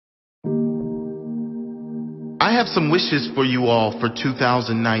I have some wishes for you all for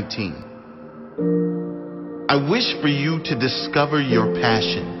 2019. I wish for you to discover your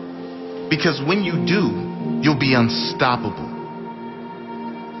passion, because when you do, you'll be unstoppable.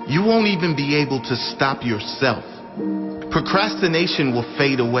 You won't even be able to stop yourself. Procrastination will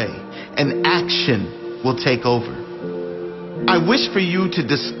fade away, and action will take over. I wish for you to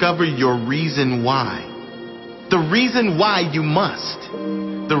discover your reason why. The reason why you must.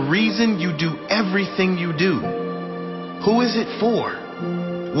 The reason you do everything you do. Who is it for?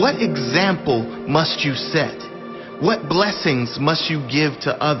 What example must you set? What blessings must you give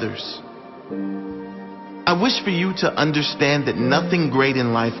to others? I wish for you to understand that nothing great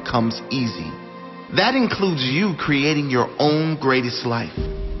in life comes easy. That includes you creating your own greatest life.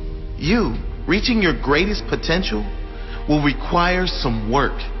 You reaching your greatest potential will require some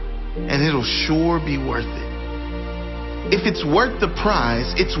work, and it'll sure be worth it. If it's worth the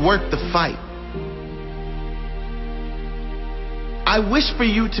prize, it's worth the fight. I wish for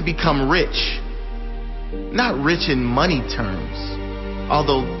you to become rich. Not rich in money terms,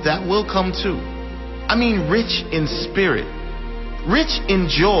 although that will come too. I mean rich in spirit, rich in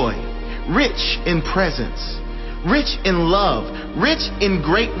joy, rich in presence, rich in love, rich in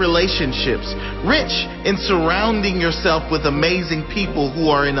great relationships, rich in surrounding yourself with amazing people who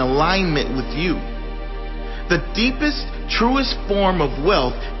are in alignment with you. The deepest, truest form of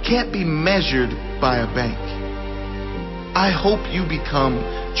wealth can't be measured by a bank. I hope you become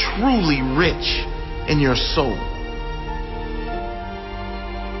truly rich in your soul.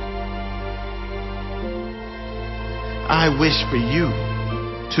 I wish for you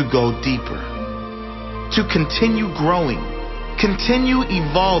to go deeper, to continue growing, continue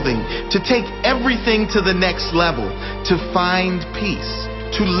evolving, to take everything to the next level, to find peace,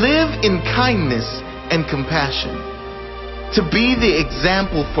 to live in kindness and compassion, to be the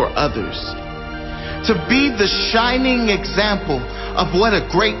example for others, to be the shining example of what a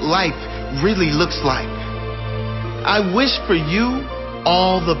great life really looks like. I wish for you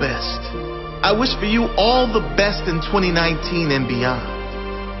all the best. I wish for you all the best in 2019 and beyond.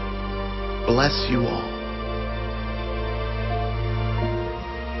 Bless you all.